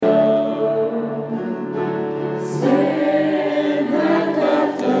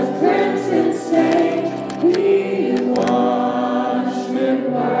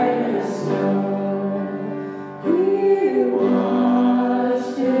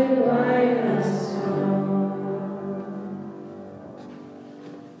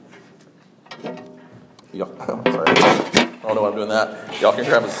that. Y'all can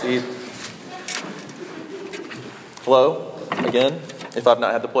grab a seat. Hello, again. If I've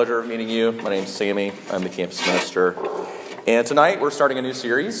not had the pleasure of meeting you, my name's Sammy. I'm the campus minister. And tonight we're starting a new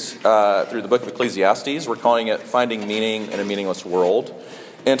series through the book of Ecclesiastes. We're calling it Finding Meaning in a Meaningless World.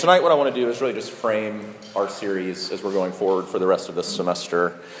 And tonight what I want to do is really just frame our series as we're going forward for the rest of this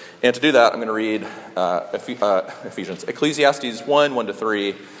semester. And to do that, I'm going to read Ecclesiastes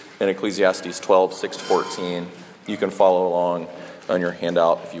 1:1-3, and Ecclesiastes 12:6-14. You can follow along on your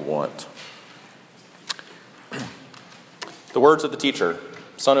handout if you want. The words of the teacher,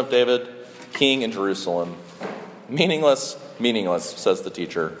 son of David, king in Jerusalem. Meaningless, meaningless, says the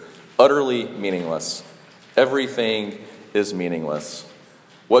teacher. Utterly meaningless. Everything is meaningless.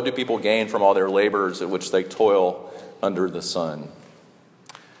 What do people gain from all their labors at which they toil under the sun?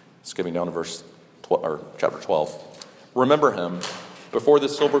 Skipping down to chapter 12. Remember him. Before the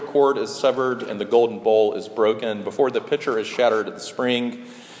silver cord is severed and the golden bowl is broken, before the pitcher is shattered at the spring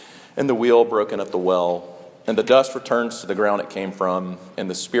and the wheel broken at the well, and the dust returns to the ground it came from, and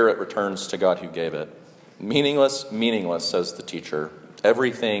the spirit returns to God who gave it. Meaningless, meaningless, says the teacher.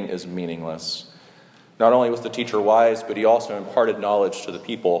 Everything is meaningless. Not only was the teacher wise, but he also imparted knowledge to the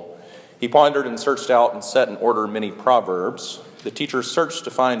people. He pondered and searched out and set in order many proverbs. The teacher searched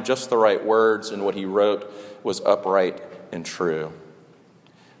to find just the right words, and what he wrote was upright and true.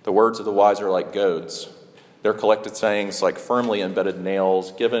 The words of the wise are like goads. Their collected sayings like firmly embedded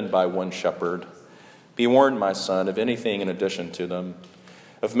nails given by one shepherd. Be warned, my son, of anything in addition to them.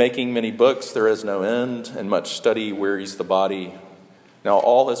 Of making many books there is no end, and much study wearies the body. Now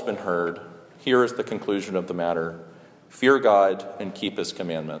all has been heard. Here is the conclusion of the matter. Fear God and keep his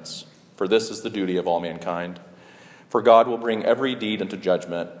commandments, for this is the duty of all mankind. For God will bring every deed into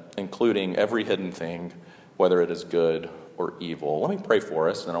judgment, including every hidden thing, whether it is good or evil. Let me pray for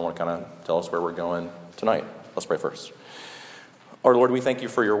us, and then I want to kind of tell us where we're going tonight. Let's pray first. Our Lord, we thank you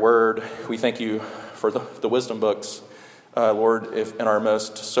for your word. We thank you for the wisdom books. Lord, if in our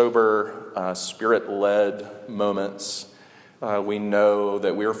most sober, spirit-led moments, we know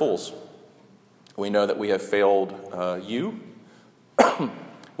that we are fools. We know that we have failed you.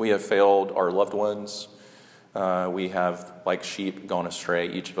 We have failed our loved ones. We have, like sheep, gone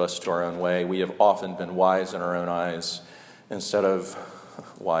astray, each of us to our own way. We have often been wise in our own eyes instead of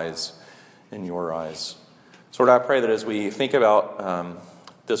wise in your eyes. So Lord, I pray that as we think about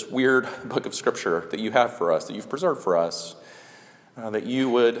this weird book of Scripture that you have for us, that you've preserved for us, that you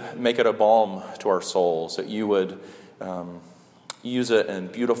would make it a balm to our souls, that you would use it in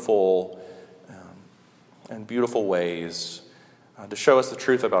beautiful ways to show us the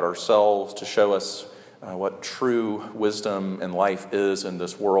truth about ourselves, to show us what true wisdom and life is in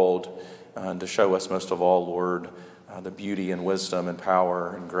this world, and to show us most of all, Lord, the beauty and wisdom and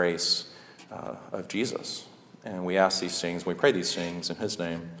power and grace of Jesus. And we ask these things, we pray these things in his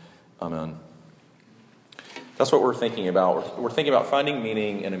name. Amen. That's what we're thinking about. We're thinking about finding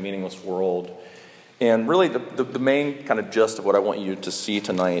meaning in a meaningless world. And really the main kind of gist of what I want you to see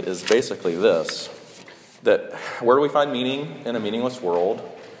tonight is basically this, that where do we find meaning in a meaningless world?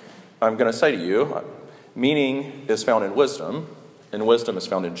 I'm going to say to you, meaning is found in wisdom, and wisdom is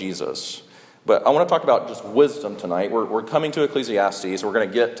found in Jesus. But I want to talk about just wisdom tonight. We're coming to Ecclesiastes. We're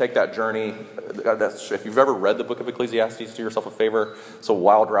going to take that journey. If you've ever read the book of Ecclesiastes, do yourself a favor. It's a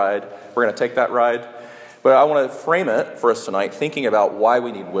wild ride. We're going to take that ride. But I want to frame it for us tonight, thinking about why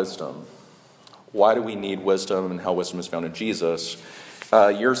we need wisdom. Why do we need wisdom and how wisdom is found in Jesus?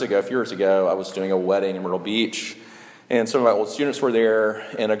 A few years ago, I was doing a wedding in Myrtle Beach. And some of my old students were there,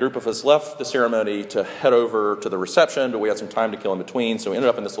 and a group of us left the ceremony to head over to the reception, but we had some time to kill in between, so we ended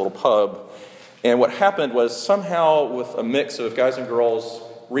up in this little pub. And what happened was somehow with a mix of guys and girls,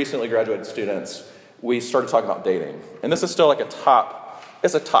 recently graduated students, we started talking about dating. And this is still like a top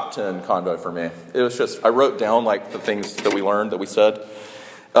 10 convo for me. It was just, I wrote down like the things that we learned, that we said.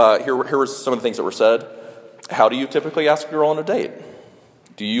 Here were some of the things that were said. How do you typically ask a girl on a date?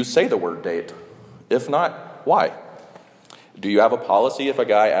 Do you say the word date? If not, why? Do you have a policy if a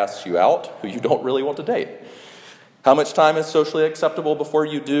guy asks you out who you don't really want to date? How much time is socially acceptable before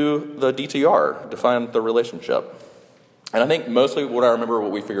you do the DTR, define the relationship? And I think mostly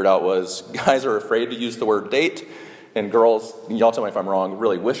what we figured out was guys are afraid to use the word date, and girls, y'all tell me if I'm wrong,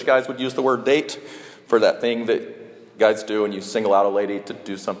 really wish guys would use the word date for that thing that guys do when you single out a lady to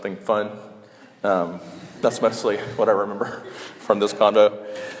do something fun. That's mostly what I remember from this convo.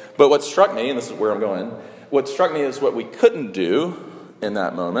 But what struck me, and this is where I'm going, what struck me is what we couldn't do in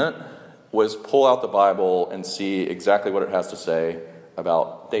that moment was pull out the Bible and see exactly what it has to say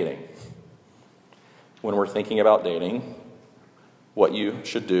about dating. When we're thinking about dating, what you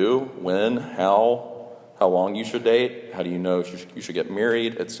should do, when, how how long you should date, how do you know if you should get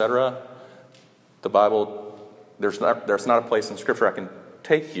married, etc. The Bible, there's not a place in Scripture I can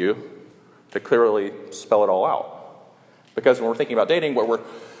take you to clearly spell it all out. Because when we're thinking about dating,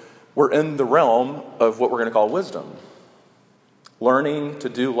 we're in the realm of what we're going to call wisdom. Learning to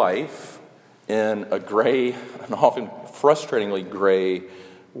do life in a gray, and often frustratingly gray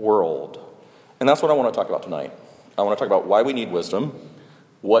world. And that's what I want to talk about tonight. I want to talk about why we need wisdom,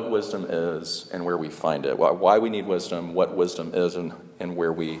 what wisdom is, and where we find it. Why we need wisdom, what wisdom is, and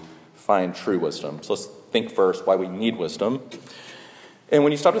where we find true wisdom. So let's think first why we need wisdom. And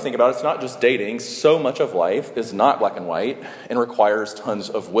when you stop to think about it, it's not just dating. So much of life is not black and white and requires tons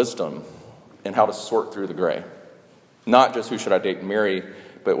of wisdom in how to sort through the gray. Not just who should I date and marry,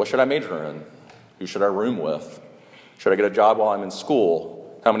 but what should I major in? Who should I room with? Should I get a job while I'm in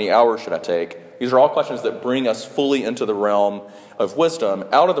school? How many hours should I take? These are all questions that bring us fully into the realm of wisdom,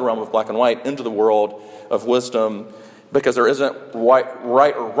 out of the realm of black and white, into the world of wisdom, because there isn't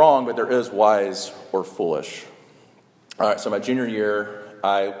right or wrong, but there is wise or foolish. All right, so my junior year,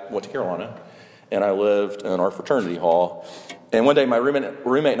 I went to Carolina, and I lived in our fraternity hall. And one day, my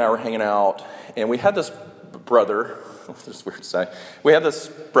roommate and I were hanging out, and we had this brother. This is weird to say. We had this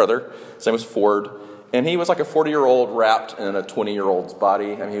brother. His name was Ford, and he was like a 40-year-old wrapped in a 20-year-old's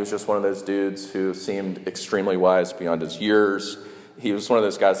body. I mean, he was just one of those dudes who seemed extremely wise beyond his years. He was one of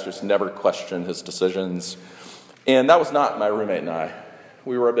those guys who just never questioned his decisions. And that was not my roommate and I.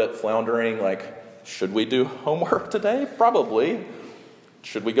 We were a bit floundering, like, should we do homework today? Probably.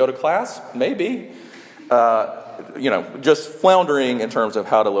 Should we go to class? Maybe. Just floundering in terms of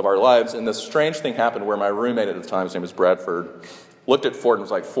how to live our lives. And this strange thing happened where my roommate at the time, his name was Bradford, looked at Ford and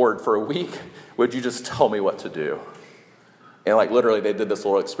was like, Ford, for a week, would you just tell me what to do? And like literally they did this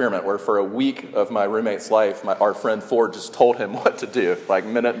little experiment where for a week of my roommate's life, our friend Ford just told him what to do, like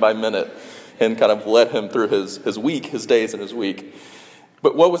minute by minute, and kind of led him through his week, his days and his week.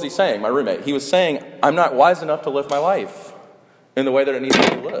 But what was he saying, my roommate? He was saying, I'm not wise enough to live my life in the way that it needs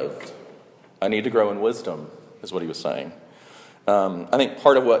to be lived. I need to grow in wisdom, is what he was saying. I think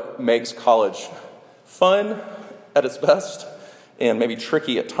part of what makes college fun at its best and maybe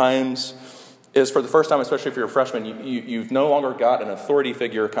tricky at times is for the first time, especially if you're a freshman, you've no longer got an authority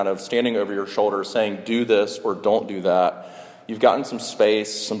figure kind of standing over your shoulder saying, do this or don't do that. You've gotten some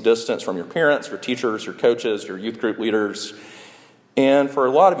space, some distance from your parents, your teachers, your coaches, your youth group leaders. And for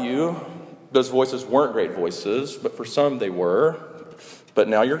a lot of you, those voices weren't great voices, but for some they were. But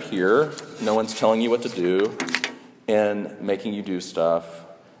now you're here, no one's telling you what to do and making you do stuff.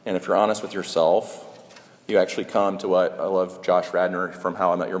 And if you're honest with yourself, you actually come to what I love Josh Radnor from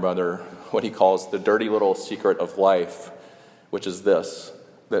How I Met Your Mother, what he calls the dirty little secret of life, which is this,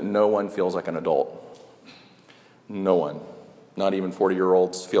 that no one feels like an adult. No one. Not even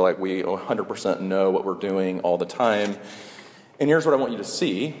 40-year-olds feel like we 100% know what we're doing all the time. And here's what I want you to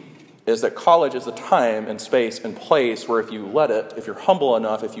see, is that college is a time and space and place where if you let it, if you're humble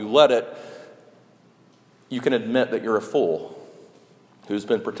enough, if you let it, you can admit that you're a fool who's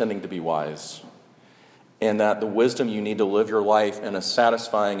been pretending to be wise. And that the wisdom you need to live your life in a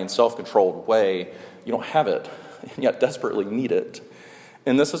satisfying and self-controlled way, you don't have it, and yet desperately need it.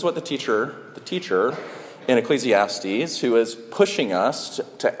 And this is what the teacher in Ecclesiastes, who is pushing us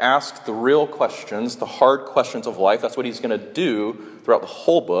to ask the real questions, the hard questions of life. That's what he's going to do throughout the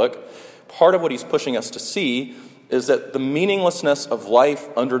whole book. Part of what he's pushing us to see is that the meaninglessness of life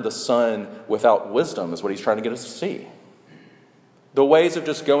under the sun without wisdom is what he's trying to get us to see. The ways of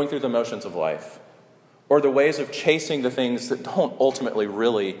just going through the motions of life, or the ways of chasing the things that don't ultimately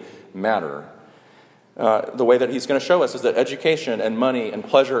really matter. The way that he's going to show us is that education and money and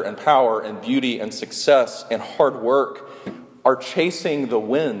pleasure and power and beauty and success and hard work are chasing the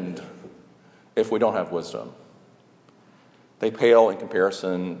wind if we don't have wisdom. They pale in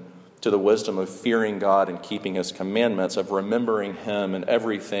comparison to the wisdom of fearing God and keeping his commandments, of remembering him in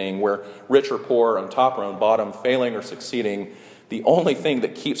everything, where rich or poor, on top or on bottom, failing or succeeding, the only thing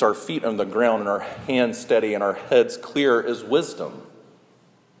that keeps our feet on the ground and our hands steady and our heads clear is wisdom.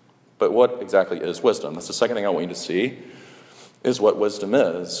 But what exactly is wisdom? That's the second thing I want you to see, is what wisdom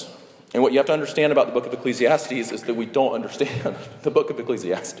is. And what you have to understand about the book of Ecclesiastes is that we don't understand the book of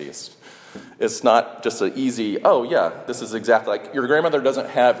Ecclesiastes. It's not just an easy, oh yeah, this is exactly like, your grandmother doesn't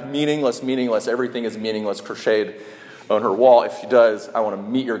have meaningless, everything is meaningless crocheted on her wall. If she does, I want to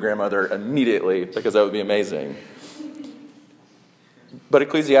meet your grandmother immediately because that would be amazing. But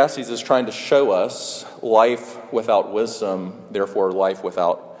Ecclesiastes is trying to show us life without wisdom, therefore life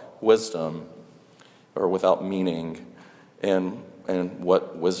without wisdom, or without meaning, and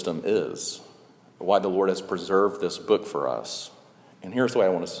what wisdom is, why the Lord has preserved this book for us. And here's the way I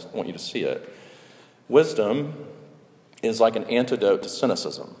want you to see it. Wisdom is like an antidote to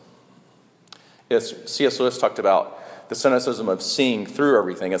cynicism. As C.S. Lewis talked about the cynicism of seeing through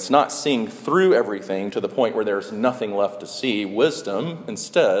everything. It's not seeing through everything to the point where there's nothing left to see. Wisdom,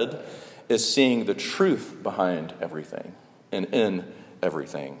 instead, is seeing the truth behind everything and in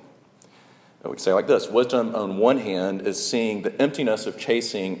everything. We could say it like this: wisdom, on one hand, is seeing the emptiness of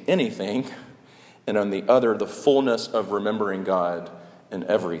chasing anything, and on the other, the fullness of remembering God in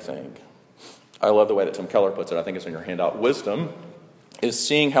everything. I love the way that Tim Keller puts it. I think it's in your handout. Wisdom is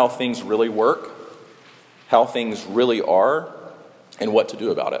seeing how things really work, how things really are, and what to do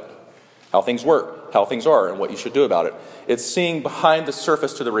about it. How things work, how things are, and what you should do about it. It's seeing behind the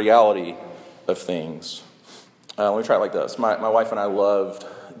surface to the reality of things. Let me try it like this. My wife and I loved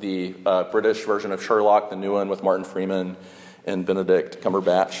the British version of Sherlock, the new one with Martin Freeman and Benedict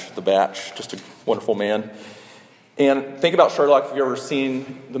Cumberbatch, the Batch, just a wonderful man. And think about Sherlock, if you've ever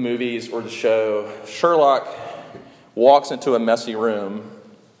seen the movies or the show. Sherlock walks into a messy room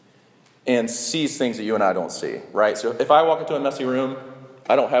and sees things that you and I don't see, right? So if I walk into a messy room,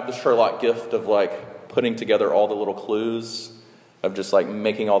 I don't have the Sherlock gift of like putting together all the little clues, of just like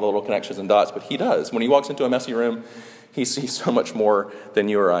making all the little connections and dots, but he does. When he walks into a messy room, he sees so much more than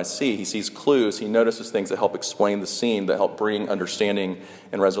you or I see. He sees clues, he notices things that help explain the scene, that help bring understanding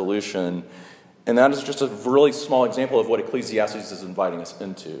and resolution. And that is just a really small example of what Ecclesiastes is inviting us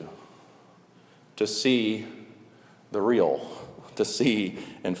into. To see the real, to see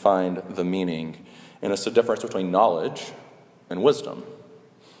and find the meaning. And it's the difference between knowledge and wisdom.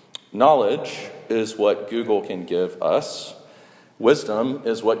 Knowledge is what Google can give us. Wisdom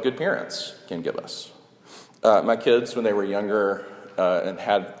is what good parents can give us. My kids, when they were younger and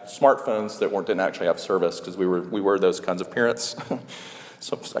had smartphones that didn't actually have service, because we were those kinds of parents.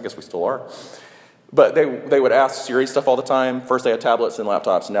 So I guess we still are. But they would ask Siri stuff all the time. First they had tablets and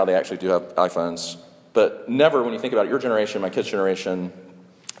laptops, and now they actually do have iPhones. But never, when you think about it, your generation, my kids' generation,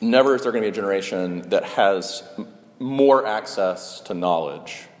 never is there going to be a generation that has more access to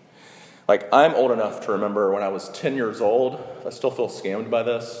knowledge. Like, I'm old enough to remember when I was 10 years old, I still feel scammed by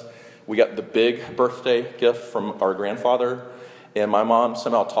this. We got the big birthday gift from our grandfather, and my mom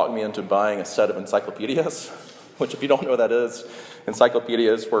somehow talked me into buying a set of encyclopedias, which, if you don't know what that is,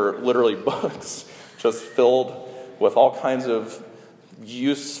 encyclopedias were literally books just filled with all kinds of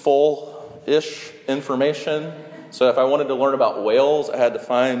useful-ish information. So if I wanted to learn about whales, I had to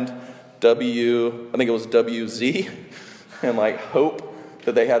find I think it was WZ, and like hope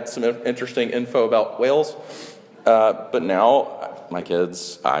that they had some interesting info about whales. But now, my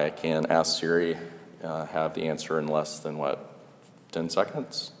kids, I can ask Siri, have the answer in less than, 10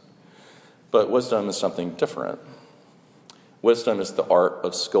 seconds? But wisdom is something different. Wisdom is the art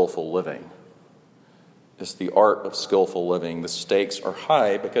of skillful living. It's the art of skillful living. The stakes are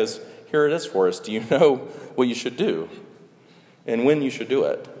high because here it is for us. Do you know what you should do? And when you should do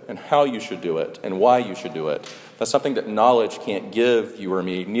it? And how you should do it? And why you should do it? That's something that knowledge can't give you or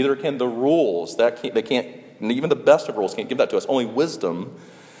me. Neither can the rules. Even the best of rules can't give that to us. Only wisdom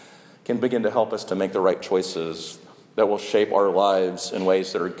can begin to help us to make the right choices that will shape our lives in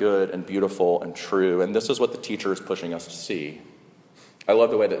ways that are good and beautiful and true. And this is what the teacher is pushing us to see. I love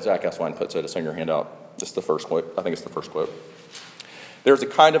the way that Zach Eswine puts it. It's on your handout. It's the first quote. I think it's the first quote. There's a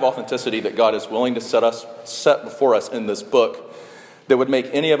kind of authenticity that God is willing to set before us in this book that would make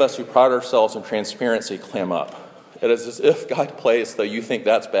any of us who pride ourselves in transparency clam up. It is as if God plays the "you think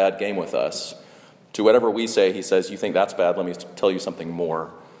that's bad" game with us. To whatever we say, he says, "You think that's bad, let me tell you something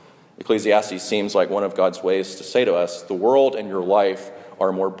more." Ecclesiastes seems like one of God's ways to say to us, the world and your life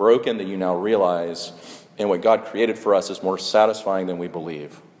are more broken than you now realize, and what God created for us is more satisfying than we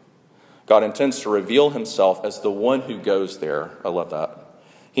believe. God intends to reveal himself as the one who goes there. I love that.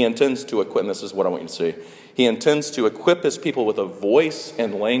 He intends to equip, and this is what I want you to see. He intends to equip his people with a voice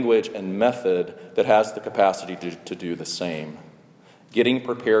and language and method that has the capacity to do the same. Getting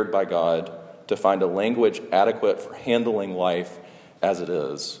prepared by God to find a language adequate for handling life as it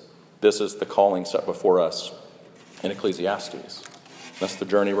is. This is the calling set before us in Ecclesiastes. That's the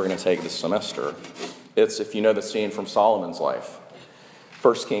journey we're going to take this semester. It's, if you know the scene from Solomon's life,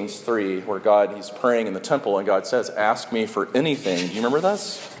 1 Kings 3, where he's praying in the temple, and God says, "Ask me for anything." Do you remember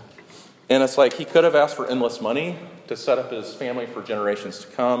this? And it's like he could have asked for endless money to set up his family for generations to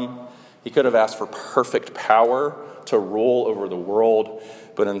come. He could have asked for perfect power to rule over the world,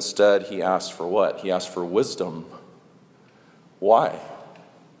 but instead he asked for what? He asked for wisdom. Why?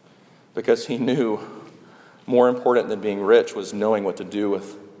 Because he knew more important than being rich was knowing what to do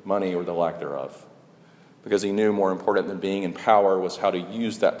with money or the lack thereof. Because he knew more important than being in power was how to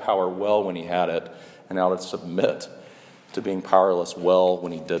use that power well when he had it, and how to submit to being powerless well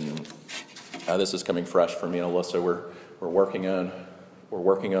when he didn't. This is coming fresh for me and Alyssa. We're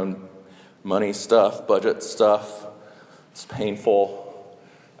working on money stuff, budget stuff. It's painful.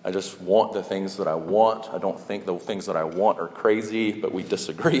 I just want the things that I want. I don't think the things that I want are crazy, but we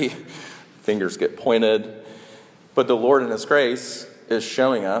disagree. Fingers get pointed. But the Lord in His grace is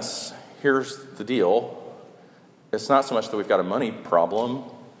showing us, here's the deal. It's not so much that we've got a money problem.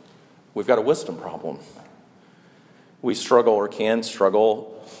 We've got a wisdom problem. We struggle or can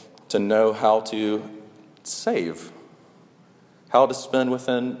struggle to know how to save, how to spend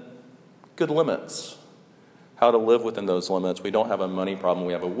within good limits, how to live within those limits. We don't have a money problem.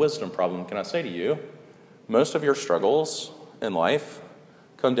 We have a wisdom problem. Can I say to you, most of your struggles in life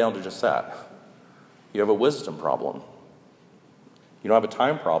come down to just that. You have a wisdom problem. You don't have a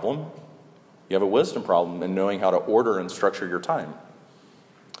time problem. You have a wisdom problem in knowing how to order and structure your time.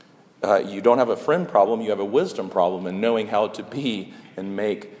 You don't have a friend problem. You have a wisdom problem in knowing how to be and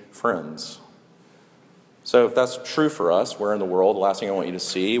make friends. So if that's true for us, where in the world, the last thing I want you to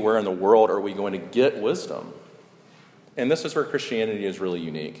see, where in the world are we going to get wisdom? And this is where Christianity is really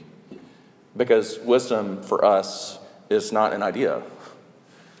unique. Because wisdom for us is not an idea.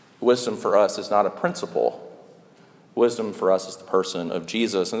 Wisdom for us is not a principle. Wisdom for us is the person of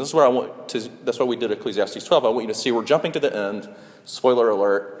Jesus. And this is what that's what we did at Ecclesiastes 12. I want you to see we're jumping to the end. Spoiler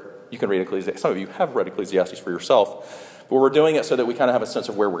alert, you can read Ecclesiastes. Some of you have read Ecclesiastes for yourself. But we're doing it so that we kind of have a sense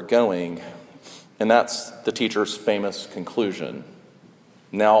of where we're going. And that's the teacher's famous conclusion.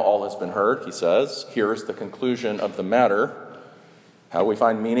 Now all has been heard, he says. Here's the conclusion of the matter. How do we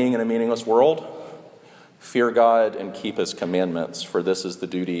find meaning in a meaningless world? Fear God and keep His commandments, for this is the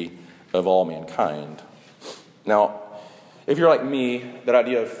duty of all mankind. Now, if you're like me, that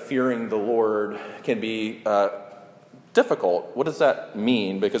idea of fearing the Lord can be difficult. What does that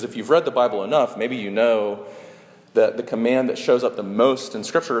mean? Because if you've read the Bible enough, maybe you know that the command that shows up the most in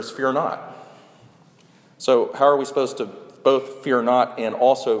Scripture is fear not. So how are we supposed to both fear not and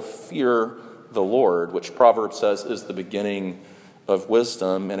also fear the Lord, which Proverbs says is the beginning of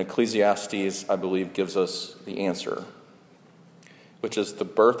wisdom, and Ecclesiastes, I believe, gives us the answer, which is the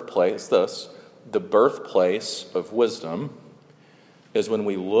birthplace of wisdom is when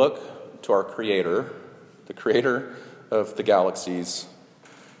we look to our Creator, the Creator of the galaxies,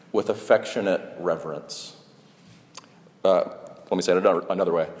 with affectionate reverence. Let me say it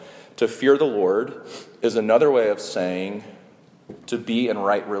another way. To fear the Lord is another way of saying to be in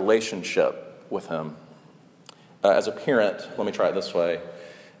right relationship with Him. As a parent, let me try it this way.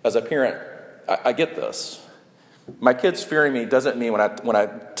 As a parent, I get this. My kids fearing me doesn't mean when I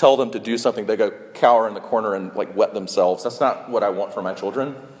tell them to do something, they go cower in the corner and wet themselves. That's not what I want for my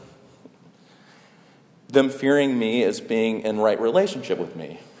children. Them fearing me is being in right relationship with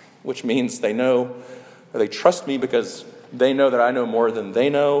me, which means they trust me because they know that I know more than they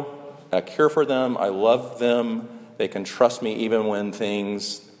know. I care for them. I love them. They can trust me even when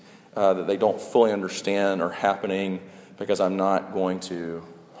things that they don't fully understand are happening, because I'm not going to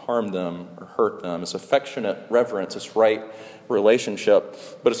harm them or hurt them. It's affectionate reverence. It's right relationship.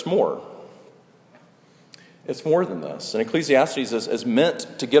 But it's more. It's more than this. And Ecclesiastes is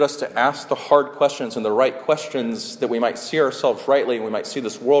meant to get us to ask the hard questions and the right questions that we might see ourselves rightly and we might see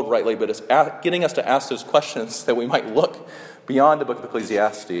this world rightly, but it's getting us to ask those questions that we might look beyond the book of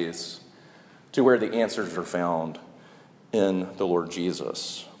Ecclesiastes to where the answers are found in the Lord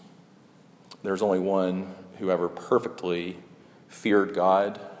Jesus. There's only one who ever perfectly feared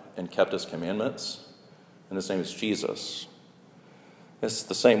God and kept His commandments, and His name is Jesus. It's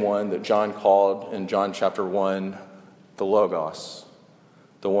the same one that John called in John chapter 1 the Logos,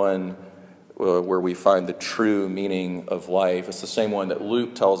 the one where we find the true meaning of life. It's the same one that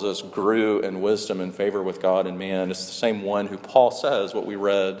Luke tells us grew in wisdom and favor with God and man. It's the same one who Paul says, what we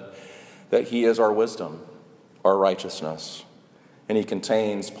read, that He is our wisdom, our righteousness. And He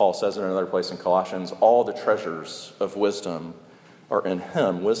contains, Paul says in another place in Colossians, all the treasures of wisdom are in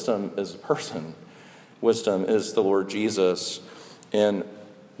Him. Wisdom is a person. Wisdom is the Lord Jesus. And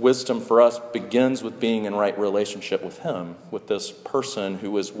wisdom for us begins with being in right relationship with Him, with this person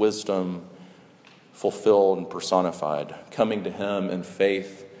who is wisdom fulfilled and personified, coming to Him in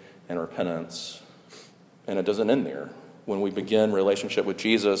faith and repentance. And it doesn't end there. When we begin relationship with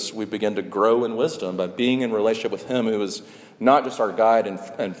Jesus, we begin to grow in wisdom by being in relationship with Him, who is not just our guide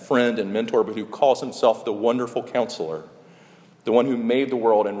and friend and mentor, but who calls Himself the wonderful counselor, the one who made the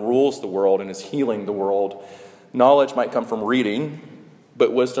world and rules the world and is healing the world. Knowledge might come from reading,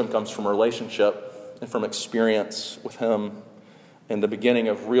 but wisdom comes from relationship and from experience with Him. And the beginning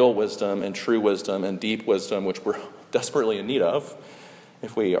of real wisdom and true wisdom and deep wisdom, which we're desperately in need of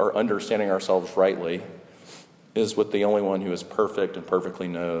if we are understanding ourselves rightly, is with the only one who is perfect and perfectly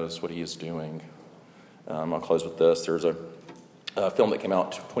knows what he is doing. I'll close with this. There's a film that came out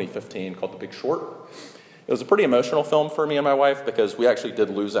in 2015 called The Big Short. It was a pretty emotional film for me and my wife because we actually did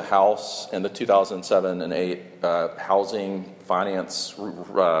lose a house in the 2007 and 8 housing finance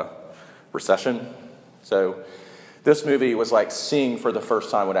recession. So this movie was like seeing for the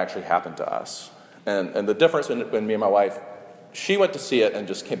first time what actually happened to us. And the difference when me and my wife, she went to see it and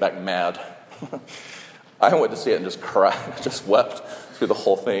just came back mad. I went to see it and just cried, just wept through the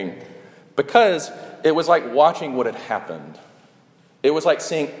whole thing. Because it was like watching what had happened. It was like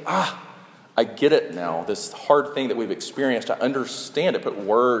seeing, I get it now. This hard thing that we've experienced, I understand it. Put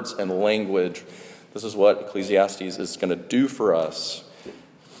words and language. This is what Ecclesiastes is going to do for us.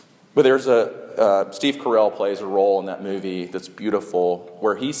 But there's Steve Carell plays a role in that movie that's beautiful,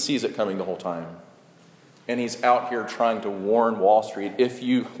 where he sees it coming the whole time. And he's out here trying to warn Wall Street, if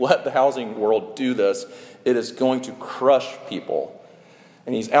you let the housing world do this, it is going to crush people.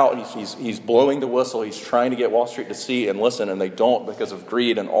 And he's out, he's blowing the whistle, he's trying to get Wall Street to see and listen, and they don't because of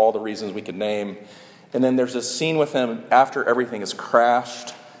greed and all the reasons we could name. And then there's this scene with him after everything has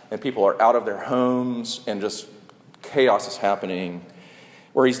crashed, and people are out of their homes, and just chaos is happening,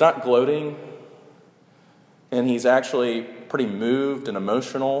 where he's not gloating, and he's actually pretty moved and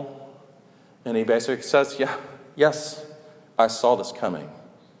emotional. And he basically says, yes, I saw this coming.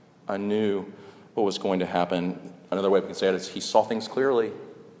 I knew what was going to happen. Another way we can say it is he saw things clearly.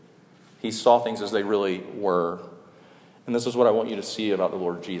 He saw things as they really were. And this is what I want you to see about the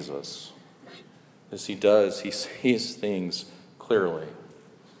Lord Jesus. As he sees things clearly.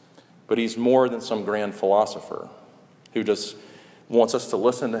 But he's more than some grand philosopher who just wants us to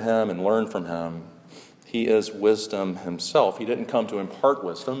listen to him and learn from him. He is wisdom himself. He didn't come to impart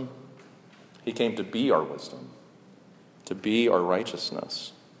wisdom. He came to be our wisdom, to be our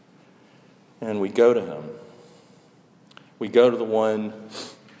righteousness. And we go to him. We go to the one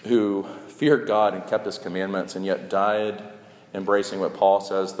who feared God and kept his commandments and yet died embracing what Paul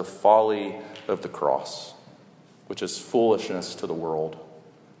says, the folly of the cross, which is foolishness to the world,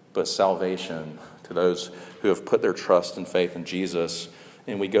 but salvation to those who have put their trust and faith in Jesus.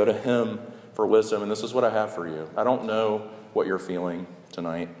 And we go to him for wisdom. And this is what I have for you. I don't know what you're feeling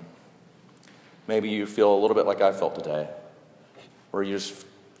tonight. Maybe you feel a little bit like I felt today, where you just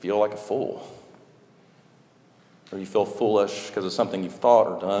feel like a fool. Or you feel foolish because of something you've thought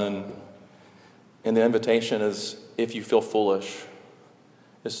or done. And the invitation is, if you feel foolish,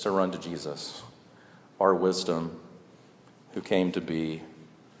 is to run to Jesus, our wisdom, who came to be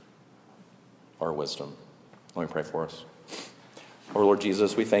our wisdom. Let me pray for us. Our Lord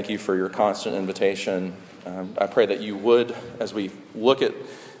Jesus, we thank you for your constant invitation. I pray that you would, as we look at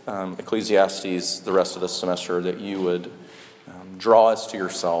Ecclesiastes the rest of this semester, that you would draw us to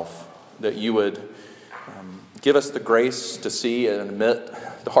yourself, that you would give us the grace to see and admit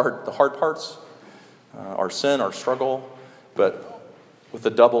the hard parts, our sin, our struggle, but with the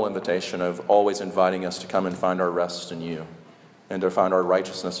double invitation of always inviting us to come and find our rest in you, and to find our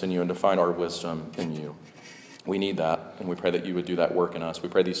righteousness in you, and to find our wisdom in you. We need that, and we pray that you would do that work in us. We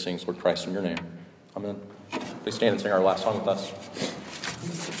pray these things, Lord Christ, in your name. Amen. Please stand and sing our last song with us.